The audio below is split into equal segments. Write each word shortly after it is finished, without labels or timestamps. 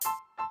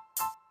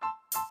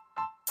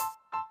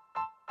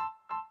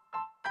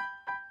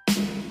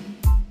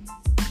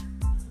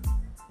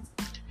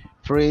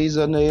Praise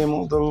the name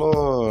of the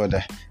Lord.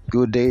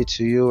 Good day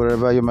to you,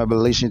 wherever you might be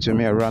listening to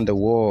me around the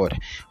world.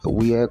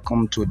 We are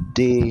come to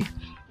day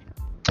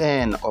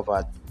 10 of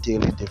our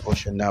daily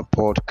devotional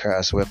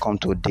podcast. Welcome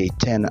to day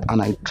 10,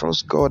 and I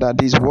trust God that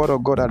this word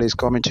of God that is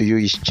coming to you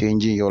is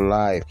changing your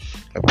life.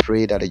 I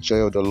pray that the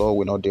joy of the Lord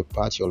will not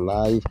depart your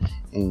life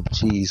in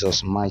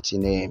Jesus' mighty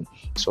name.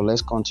 So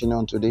let's continue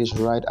on today's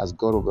ride as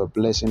God will be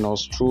blessing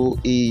us through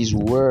His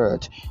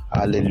word.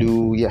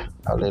 Hallelujah.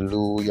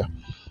 Hallelujah.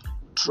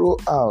 Throw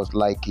out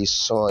like a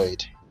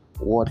soiled,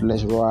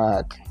 worthless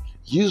rag,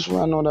 used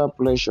for another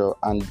pleasure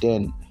and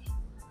then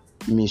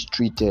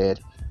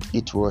mistreated.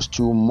 It was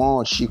too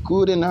much. She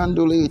couldn't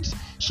handle it.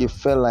 She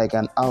felt like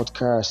an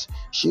outcast.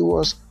 She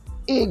was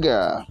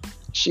Hagar.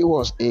 She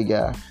was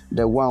Hagar,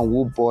 the one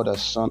who bore the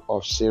son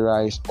of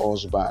Sarai's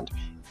husband,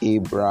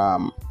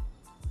 Abraham.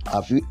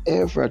 Have you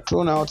ever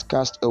thrown out,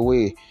 cast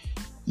away?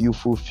 You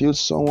fulfilled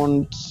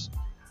someone's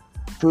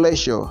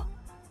pleasure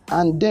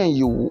and then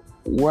you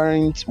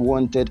weren't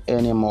wanted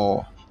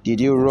anymore. Did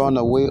you run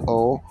away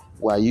or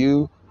were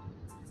you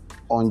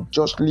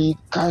unjustly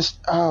cast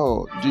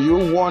out? Do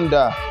you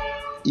wonder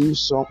if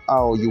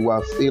somehow you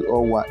were failed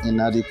or were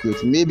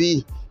inadequate?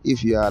 Maybe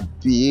if you had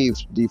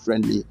behaved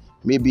differently,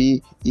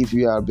 maybe if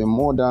you had been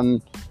more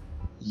than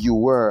you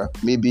were,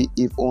 maybe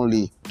if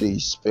only the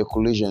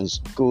speculations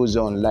goes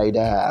on like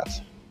that.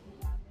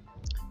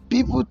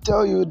 People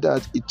tell you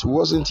that it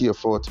wasn't your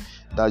fault,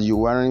 that you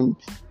weren't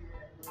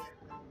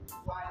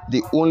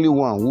the only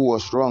one who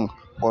was wrong,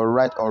 or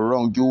right or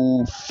wrong.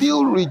 You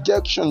feel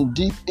rejection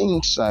deep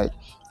inside,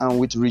 and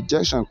with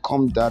rejection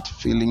comes that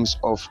feelings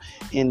of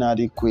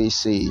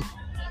inadequacy.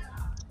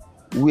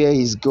 Where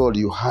is God,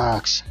 you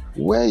ask?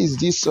 Where is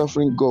this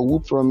suffering God who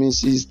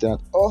promises that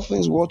all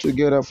things work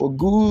together for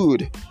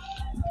good?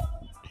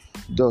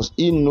 Does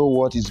He know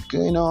what is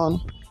going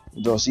on?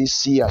 Does He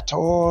see at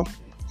all?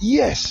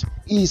 Yes,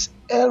 He's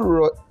El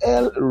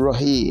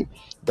Rohi,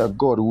 the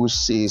God who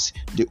says,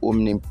 the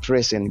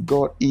omnipresent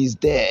God is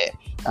there,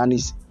 and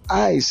His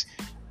eyes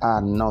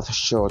are not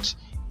shut.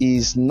 He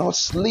is not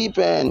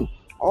sleeping,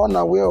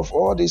 unaware of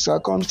all the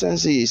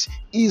circumstances.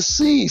 He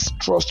sees.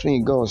 Trust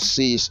me, God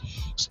sees.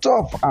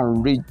 Stop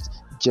and read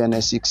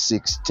Genesis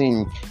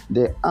 16,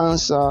 the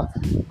answer,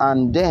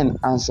 and then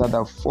answer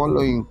the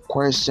following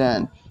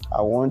question.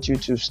 I want you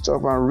to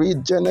stop and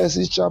read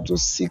Genesis chapter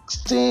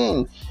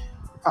 16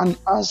 and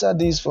answer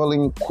this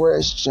following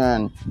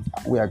question.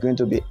 We are going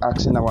to be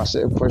asking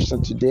ourselves a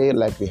question today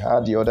like we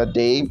had the other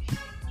day.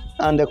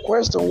 And the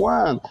question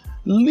one,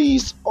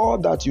 list all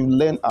that you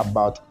learn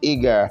about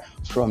Hagar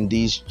from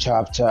this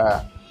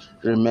chapter.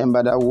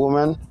 Remember that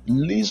woman?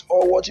 List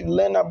all what you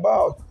learn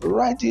about.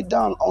 Write it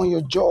down on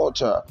your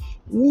jotter.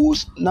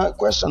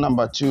 Question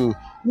number two,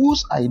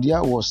 whose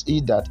idea was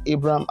it that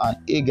Abraham and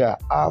Hagar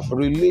have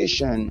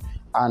relation,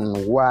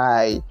 and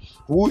why?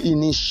 Who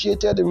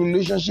initiated the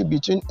relationship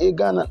between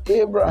Hagar and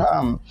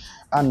Abraham,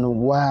 and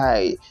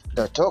why?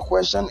 The third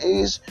question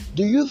is,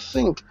 do you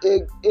think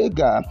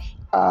Hagar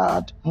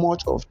had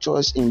much of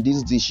choice in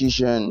this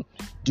decision?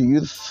 Do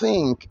you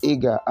think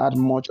Hagar had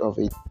much of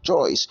a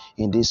choice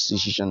in this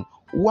decision?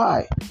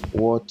 Why?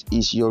 What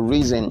is your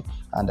reason?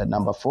 And the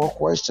number four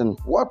question,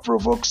 what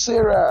provoked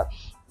Sarah?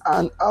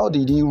 And how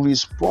did he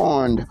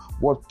respond?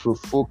 What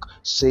provoked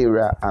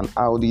Sarah and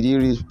how did he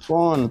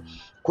respond?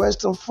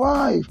 Question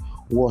 5.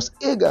 Was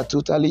Hagar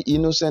totally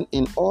innocent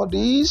in all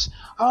this?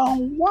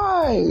 And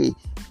why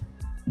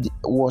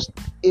was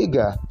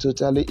Hagar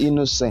totally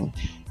innocent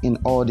in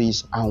all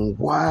this? And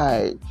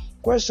why?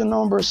 Question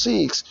number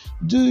 6.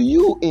 Do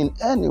you in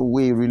any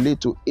way relate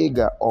to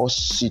Hagar or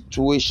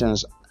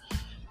situations?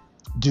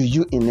 Do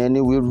you in any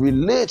way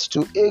relate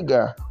to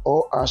Hagar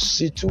or a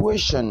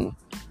situation,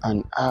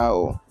 and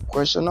how?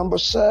 Question number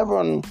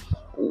 7.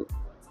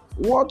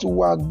 What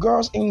were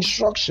God's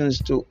instructions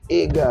to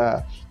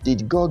Hagar?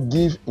 Did God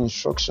give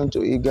instruction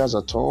to Hagar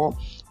at all?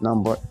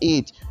 Number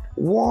 8.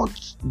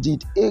 What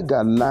did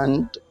Hagar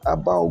learn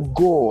about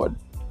God?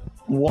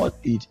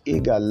 What did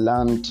Hagar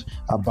learn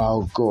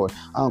about God?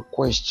 And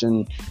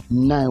question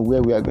 9,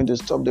 where we are going to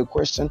stop the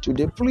question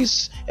today.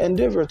 Please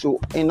endeavor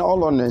in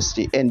all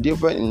honesty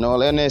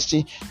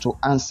to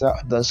answer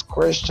this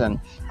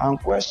question. And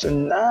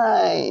question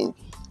 9,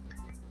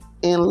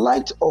 in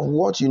light of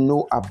what you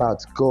know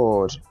about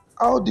God,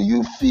 how do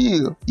you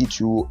feel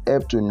it will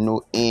help to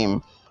know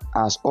Him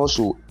as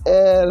also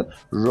El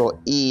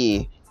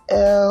Roi?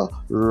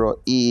 El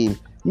Roi.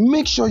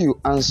 Make sure you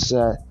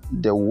answer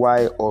the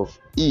why of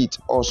it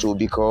also,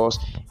 because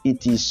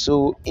it is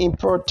so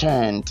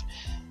important.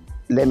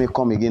 Let me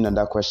come again on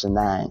that question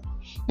 9.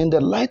 In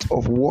the light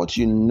of what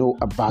you know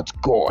about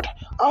God,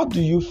 how do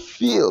you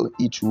feel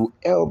it will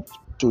help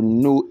to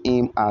know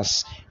Him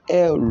as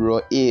El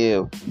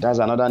Roi? That's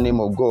another name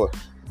of God.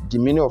 The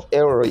meaning of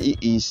El Roi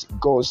is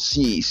God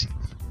sees.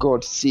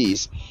 God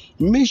sees.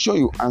 Make sure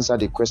you answer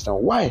the question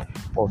why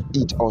of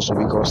it also,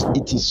 because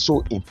it is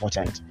so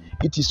important.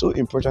 It is so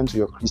important to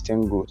your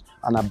Christian growth.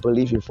 And I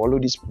believe you follow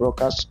this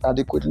broadcast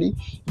adequately,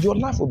 your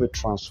life will be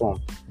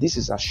transformed. This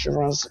is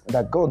assurance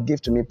that God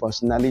gave to me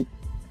personally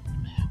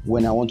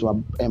when I want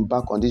to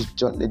embark on this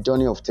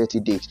journey of 30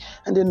 days.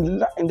 And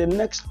then in the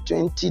next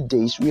 20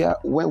 days,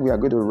 when we are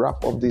going to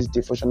wrap up this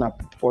devotional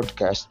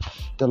podcast,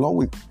 the Lord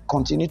will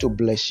continue to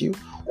bless you.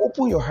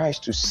 Open your eyes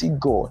to see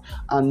God,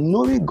 and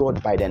knowing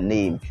God by the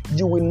name,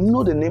 you will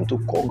know the name to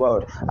call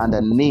God and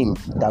the name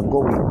that God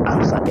will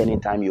answer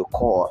anytime you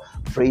call.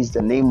 Praise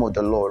the name of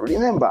the Lord.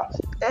 Remember,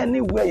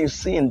 anywhere you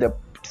see in the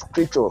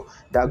scripture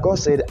that God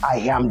said, I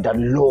am the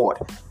Lord,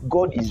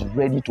 God is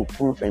ready to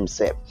prove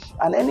himself.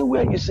 And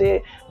anywhere you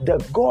say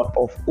the God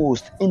of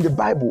hosts in the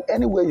Bible,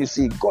 anywhere you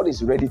see God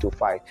is ready to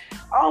fight.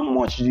 How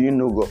much do you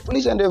know God?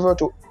 Please endeavor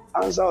to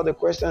answer the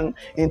question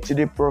in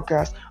today's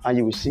broadcast, and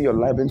you will see your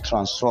life being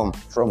transformed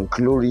from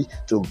glory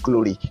to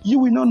glory. You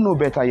will not know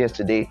better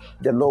yesterday.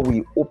 The Lord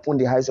will open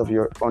the eyes of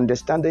your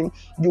understanding.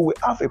 You will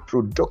have a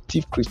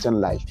productive Christian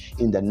life.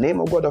 In the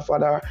name of God the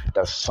Father,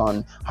 the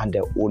Son, and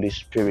the Holy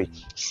Spirit.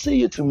 See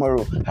you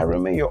tomorrow. I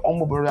remain your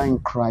humble brother in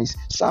Christ,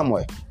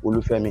 Samuel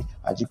Olufemi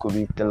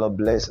Ajikobi. The Lord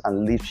bless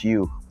and lift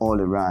you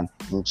all around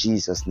in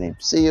Jesus' name.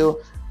 See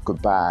you.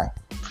 Goodbye.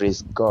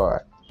 Praise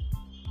God.